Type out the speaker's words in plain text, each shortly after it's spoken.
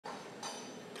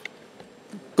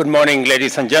Good morning,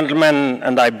 ladies and gentlemen,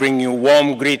 and I bring you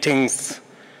warm greetings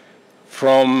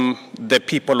from the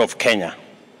people of Kenya.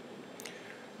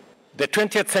 The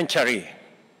 20th century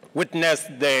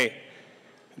witnessed the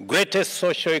greatest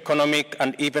socio-economic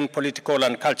and even political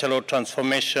and cultural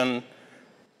transformation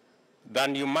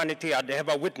than humanity had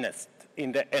ever witnessed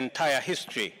in the entire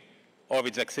history of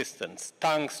its existence,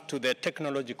 thanks to the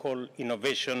technological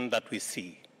innovation that we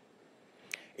see.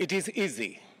 It is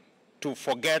easy to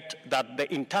forget that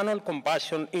the internal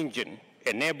combustion engine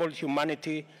enabled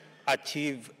humanity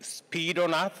achieve speed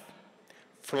on Earth,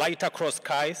 flight across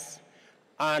skies,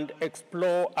 and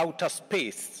explore outer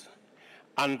space,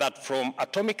 and that from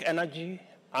atomic energy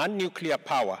and nuclear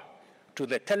power to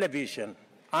the television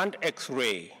and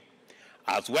X-ray,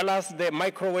 as well as the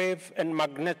microwave and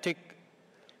magnetic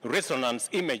resonance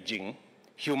imaging,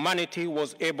 humanity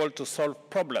was able to solve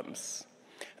problems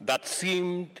that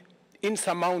seemed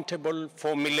insurmountable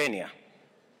for millennia,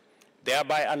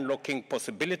 thereby unlocking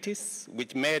possibilities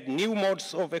which made new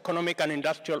modes of economic and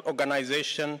industrial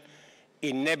organization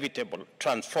inevitable,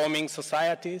 transforming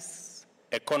societies,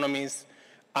 economies,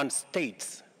 and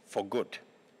states for good.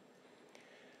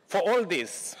 For all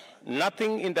this,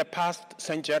 nothing in the past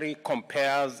century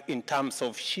compares in terms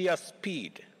of sheer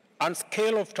speed and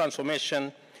scale of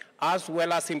transformation, as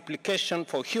well as implication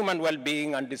for human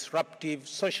well-being and disruptive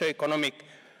socio-economic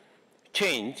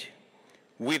change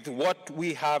with what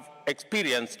we have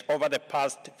experienced over the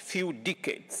past few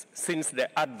decades since the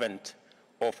advent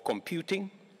of computing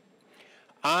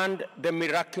and the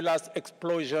miraculous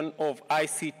explosion of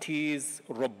ICTs,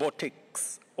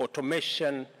 robotics,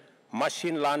 automation,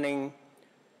 machine learning,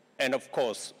 and of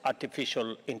course,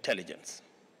 artificial intelligence.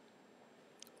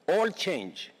 All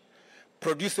change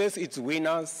produces its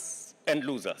winners and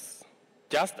losers,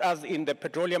 just as in the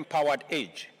petroleum-powered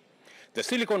age. The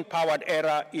silicon-powered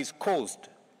era is caused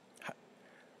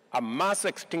a mass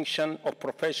extinction of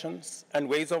professions and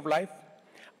ways of life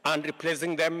and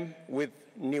replacing them with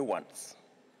new ones.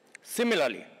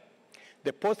 Similarly,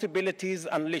 the possibilities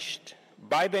unleashed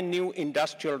by the new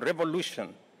industrial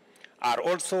revolution are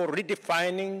also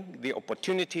redefining the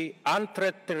opportunity and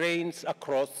threat terrains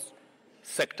across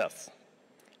sectors.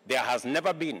 There has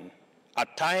never been a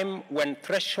time when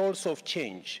thresholds of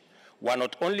change were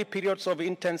not only periods of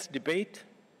intense debate,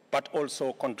 but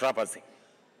also controversy.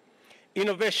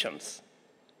 Innovations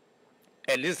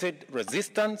elicit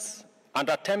resistance and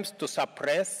attempts to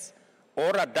suppress or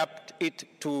adapt it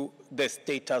to the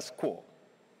status quo.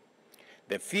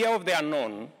 The fear of the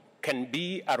unknown can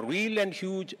be a real and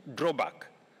huge drawback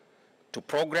to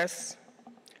progress,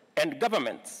 and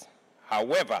governments,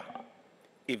 however,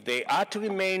 if they are to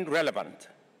remain relevant,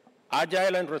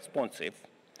 agile and responsive,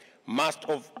 must,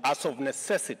 as of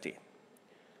necessity,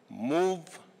 move,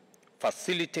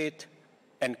 facilitate,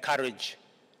 encourage,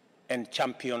 and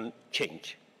champion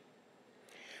change.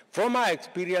 From our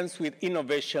experience with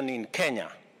innovation in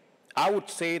Kenya, I would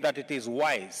say that it is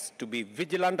wise to be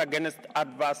vigilant against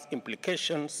adverse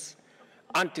implications,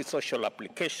 antisocial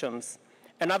applications,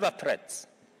 and other threats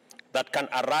that can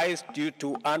arise due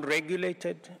to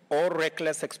unregulated or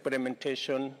reckless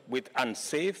experimentation with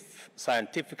unsafe,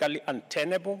 scientifically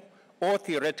untenable, or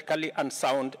theoretically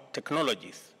unsound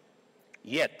technologies.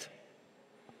 Yet,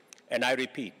 and I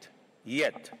repeat,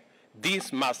 yet,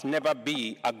 this must never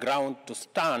be a ground to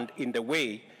stand in the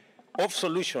way of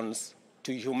solutions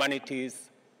to humanity's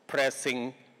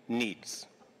pressing needs.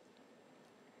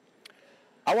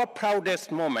 Our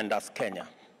proudest moment as Kenya,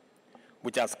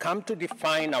 which has come to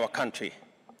define our country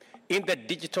in the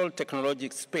digital technology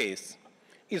space,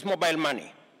 is mobile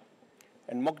money,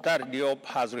 and Mokhtar Diop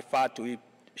has referred to it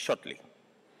shortly,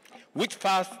 which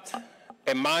first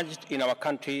emerged in our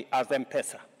country as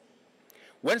M-Pesa.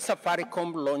 When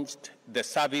Safaricom launched the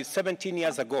service 17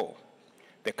 years ago,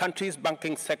 the country's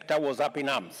banking sector was up in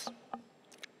arms,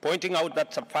 pointing out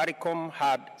that Safaricom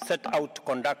had set out to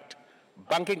conduct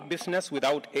banking business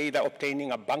without either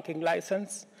obtaining a banking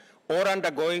license or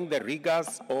undergoing the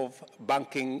rigors of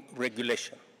banking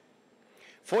regulation.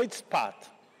 For its part,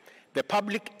 the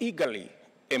public eagerly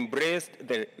embraced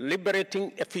the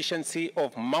liberating efficiency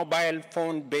of mobile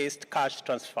phone-based cash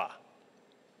transfer.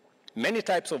 Many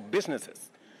types of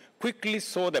businesses quickly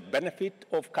saw the benefit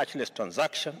of cashless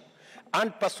transaction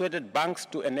and persuaded banks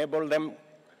to enable them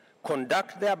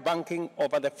conduct their banking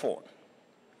over the phone.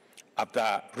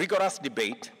 After rigorous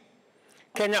debate,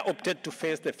 Kenya opted to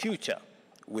face the future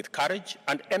with courage,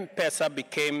 and M-Pesa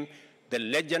became the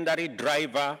legendary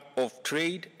driver of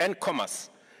trade and commerce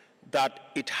that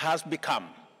it has become,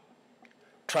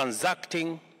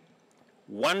 transacting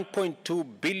 $1.2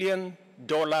 billion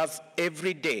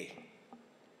every day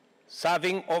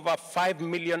serving over 5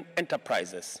 million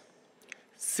enterprises,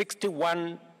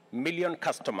 61 million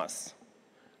customers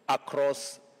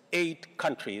across 8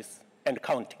 countries and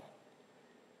counting.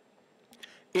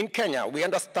 In Kenya, we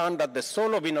understand that the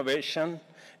soul of innovation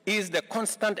is the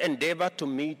constant endeavor to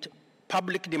meet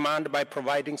public demand by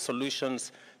providing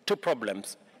solutions to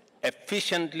problems,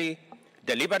 efficiently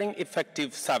delivering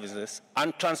effective services,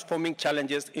 and transforming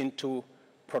challenges into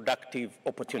productive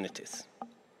opportunities.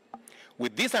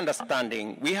 With this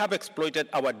understanding, we have exploited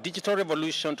our digital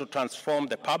revolution to transform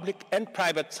the public and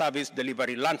private service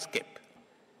delivery landscape,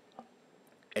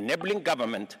 enabling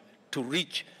government to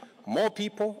reach more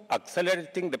people,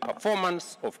 accelerating the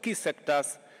performance of key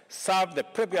sectors, serve the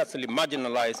previously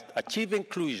marginalized, achieve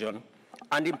inclusion,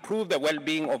 and improve the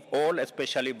well-being of all,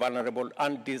 especially vulnerable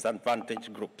and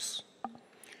disadvantaged groups.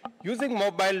 Using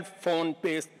mobile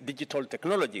phone-based digital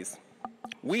technologies,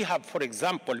 we have, for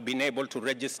example, been able to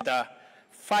register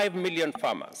 5 million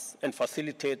farmers and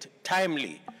facilitate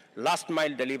timely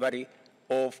last-mile delivery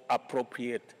of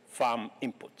appropriate farm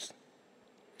inputs.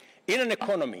 In an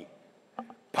economy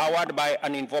powered by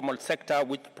an informal sector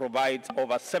which provides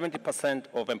over 70%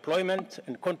 of employment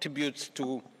and contributes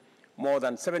to more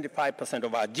than 75%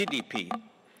 of our GDP,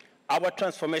 our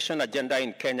transformation agenda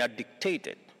in Kenya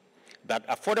dictated that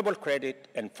affordable credit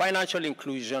and financial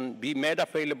inclusion be made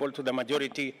available to the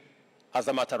majority as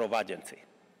a matter of urgency.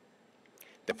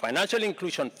 The Financial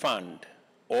Inclusion Fund,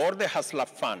 or the Hustler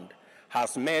Fund,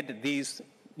 has made this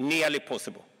nearly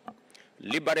possible,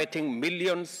 liberating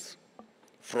millions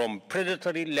from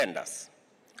predatory lenders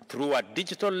through a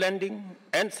digital lending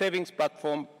and savings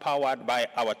platform powered by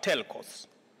our telcos.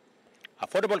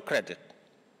 Affordable credit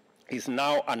is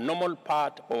now a normal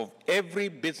part of everyday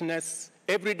business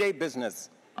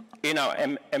in our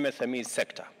MSME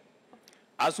sector.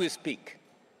 As we speak,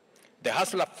 the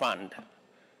Hustler Fund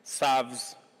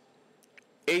serves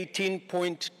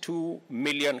 18.2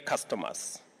 million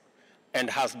customers and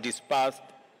has disbursed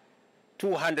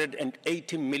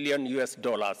 $280 million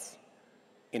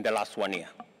in the last 1 year.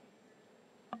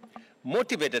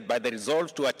 Motivated by the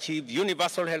resolve to achieve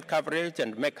universal health coverage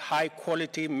and make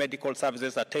high-quality medical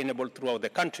services attainable throughout the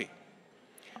country,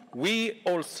 we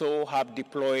also have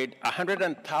deployed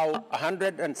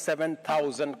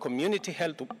 107,000 community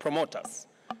health promoters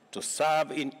to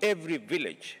serve in every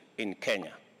village in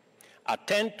Kenya,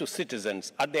 attend to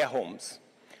citizens at their homes,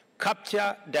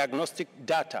 capture diagnostic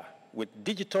data with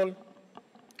digital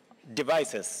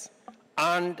devices,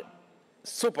 and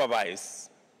supervise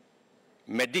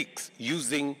medics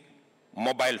using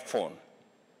mobile phone.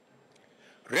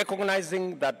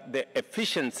 Recognizing that the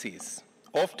efficiencies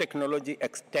of technology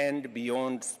extend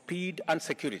beyond speed and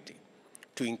security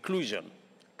to inclusion,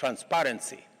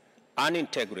 transparency, and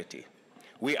integrity,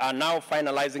 we are now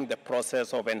finalizing the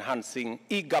process of enhancing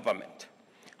e-government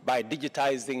by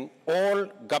digitizing all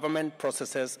government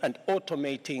processes and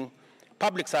automating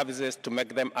public services to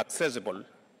make them accessible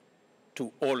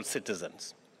to all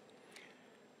citizens.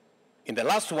 In the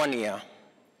last 1 year,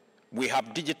 we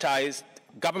have digitized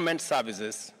government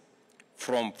services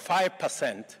from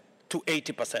 5% to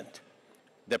 80%.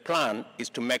 The plan is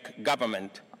to make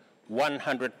government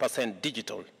 100%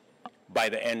 digital by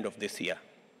the end of this year.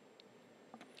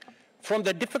 From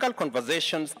the difficult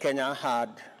conversations Kenya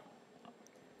had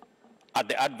at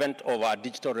the advent of our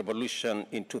digital revolution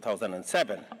in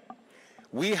 2007,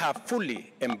 we have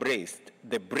fully embraced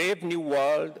the brave new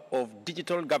world of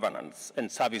digital governance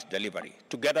and service delivery,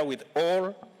 together with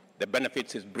all the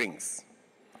benefits it brings.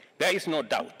 There is no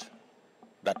doubt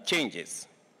that changes,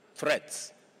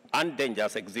 threats, and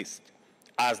dangers exist,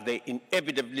 as they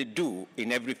inevitably do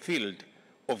in every field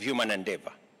of human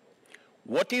endeavor.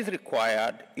 What is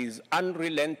required is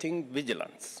unrelenting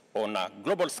vigilance on a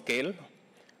global scale,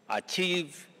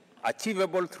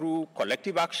 achievable through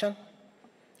collective action,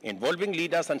 involving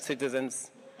leaders and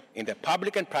citizens in the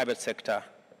public and private sector,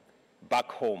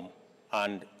 back home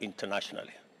and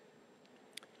internationally.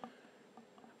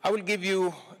 I will give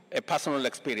you a personal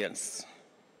experience.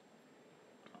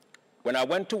 When I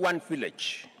went to one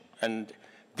village, and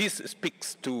this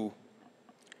speaks to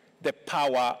the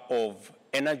power of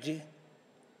energy,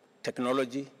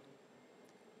 technology,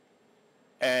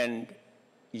 and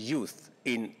youth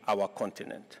in our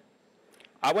continent.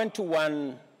 I went to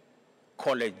one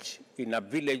college in a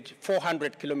village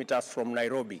 400 kilometers from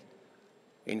Nairobi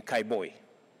in Kaiboi.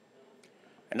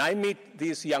 And I meet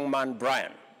this young man,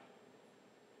 Brian.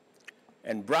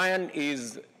 And Brian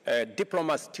is a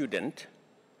diploma student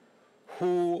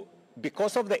who,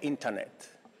 because of the internet,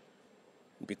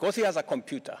 because he has a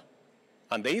computer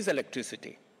and there is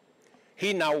electricity,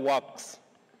 he now works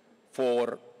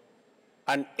for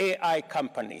an AI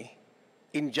company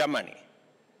in Germany.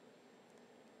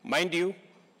 Mind you,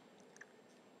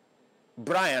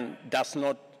 Brian does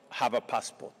not have a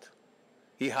passport.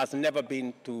 He has never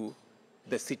been to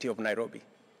the city of Nairobi.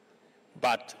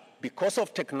 But because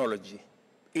of technology,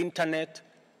 internet,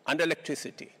 and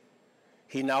electricity,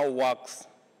 he now works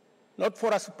not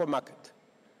for a supermarket,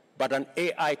 but an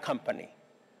AI company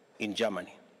in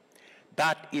Germany.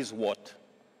 That is what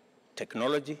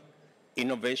technology,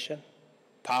 innovation,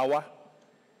 power,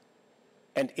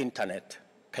 and internet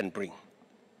can bring.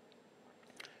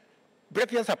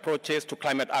 Previous approaches to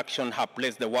climate action have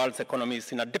placed the world's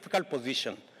economies in a difficult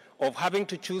position of having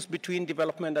to choose between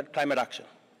development and climate action.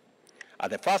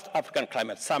 At the first African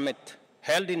Climate Summit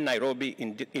held in Nairobi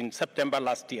in September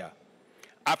last year,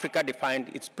 Africa defined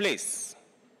its place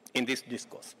in this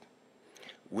discourse.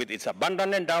 With its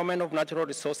abundant endowment of natural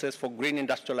resources for green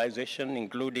industrialization,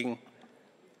 including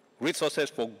resources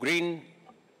for green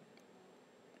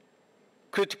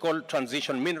critical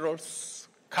transition minerals,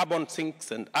 carbon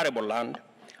sinks, and arable land,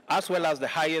 as well as the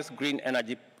highest green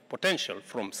energy potential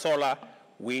from solar,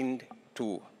 wind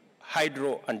to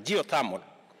hydro and geothermal,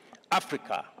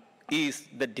 Africa is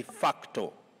the de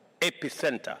facto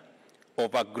epicenter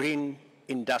of a green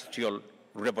industrial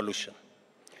revolution.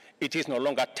 It is no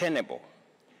longer tenable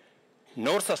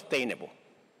nor sustainable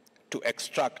to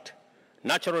extract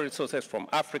natural resources from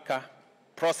Africa,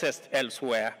 processed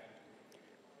elsewhere,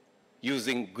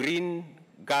 using green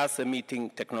gas-emitting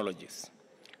technologies.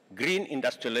 Green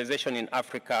industrialization in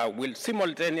Africa will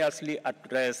simultaneously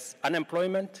address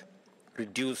unemployment,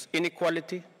 reduce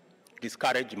inequality,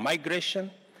 discourage migration,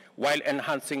 while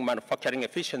enhancing manufacturing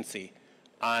efficiency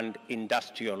and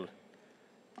industrial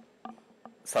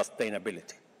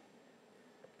sustainability.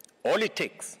 All it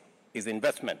takes is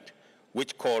investment,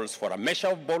 which calls for a measure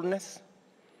of boldness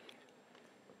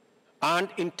and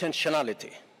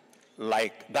intentionality,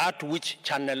 like that which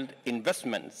channeled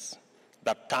investments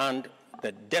that turned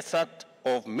the desert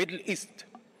of Middle East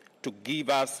to give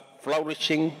us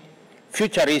flourishing,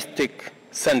 futuristic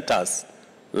centers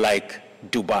like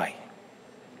Dubai.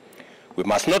 We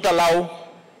must not allow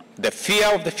the fear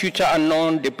of the future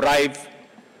unknown deprive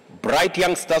bright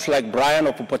youngsters like Brian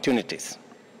of opportunities.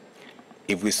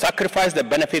 If we sacrifice the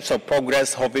benefits of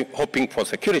progress hoping for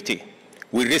security,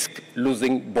 we risk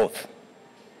losing both.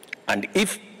 And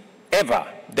if ever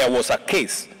there was a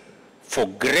case for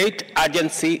great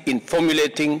urgency in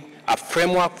formulating a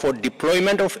framework for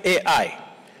deployment of AI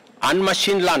and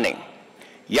machine learning,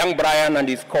 young Brian and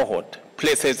his cohort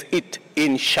places it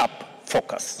in sharp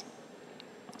focus.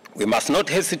 We must not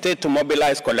hesitate to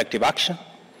mobilize collective action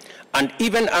and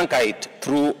even anchor it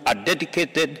through a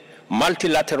dedicated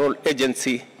multilateral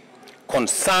agency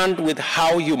concerned with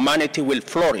how humanity will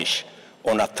flourish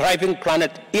on a thriving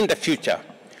planet in the future,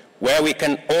 where we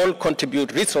can all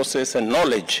contribute resources and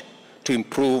knowledge to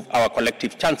improve our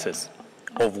collective chances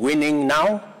of winning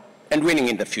now and winning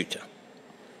in the future.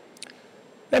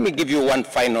 Let me give you one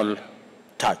final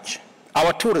touch.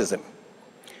 Our tourism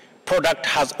product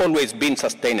has always been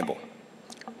sustainable.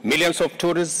 Millions of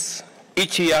tourists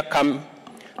each year come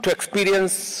to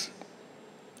experience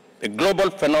the global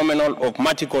phenomenon of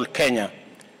magical Kenya,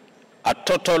 a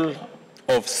total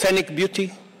of scenic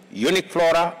beauty, unique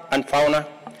flora and fauna,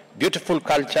 beautiful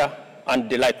culture, and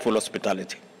delightful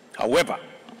hospitality. However,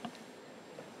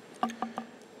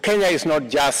 Kenya is not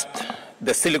just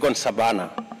the Silicon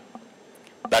Savannah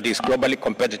that is globally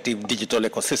competitive digital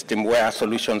ecosystem where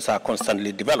solutions are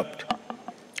constantly developed.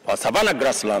 Our Savannah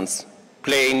grasslands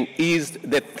plain is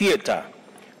the theater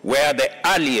where the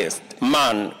earliest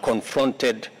man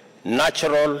confronted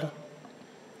nature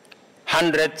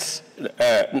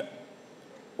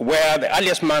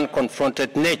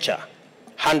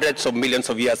hundreds of millions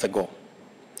of years ago.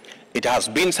 It has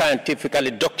been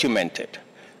scientifically documented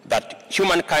that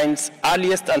humankind's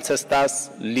earliest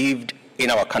ancestors lived in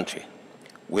our country,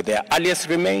 with their earliest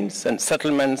remains and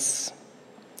settlements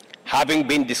having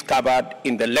been discovered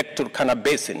in the Lake Turkana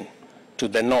Basin to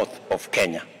the north of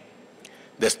Kenya.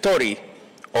 The story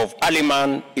of early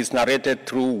man is narrated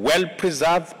through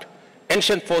well-preserved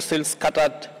ancient fossils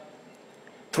scattered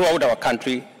throughout our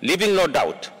country, leaving no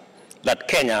doubt that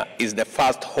Kenya is the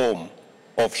first home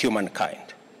of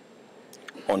humankind.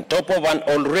 On top of an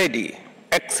already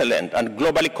excellent and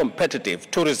globally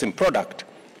competitive tourism product,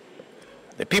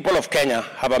 the people of Kenya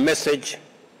have a message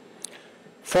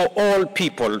for all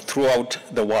people throughout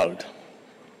the world.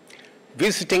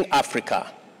 Visiting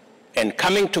Africa and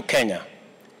coming to Kenya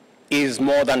is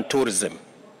more than tourism.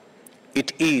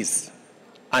 It is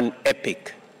an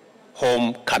epic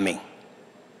homecoming.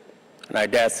 And I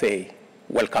dare say,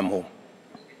 welcome home.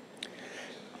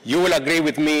 You will agree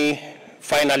with me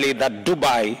finally, that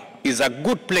Dubai is a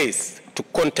good place to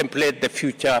contemplate the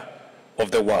future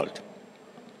of the world.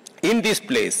 In this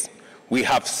place, we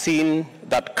have seen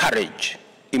that courage,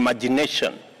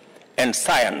 imagination, and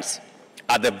science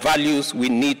are the values we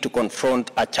need to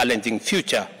confront a challenging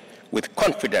future with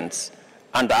confidence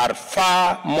and are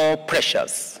far more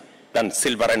precious than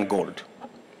silver and gold.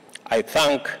 I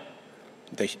thank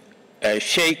the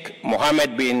Sheikh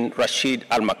Mohammed bin Rashid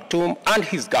Al Maktoum and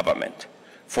his government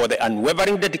for the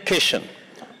unwavering dedication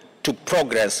to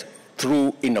progress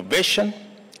through innovation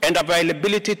and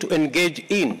availability to engage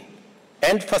in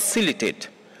and facilitate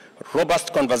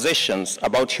robust conversations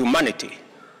about humanity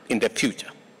in the future.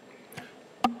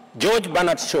 George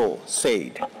Bernard Shaw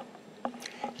said,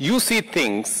 "You see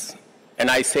things and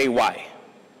I say why,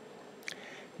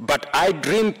 but I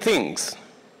dream things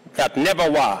that never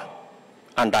were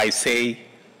and I say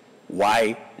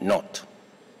why not."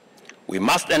 We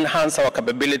must enhance our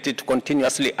capability to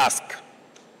continuously ask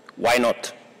why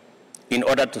not in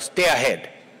order to stay ahead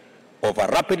of a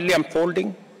rapidly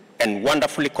unfolding and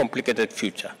wonderfully complicated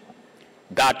future.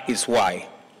 That is why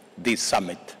this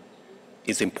summit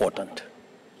is important.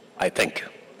 I thank you.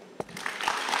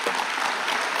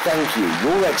 Thank you,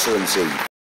 Your Excellency.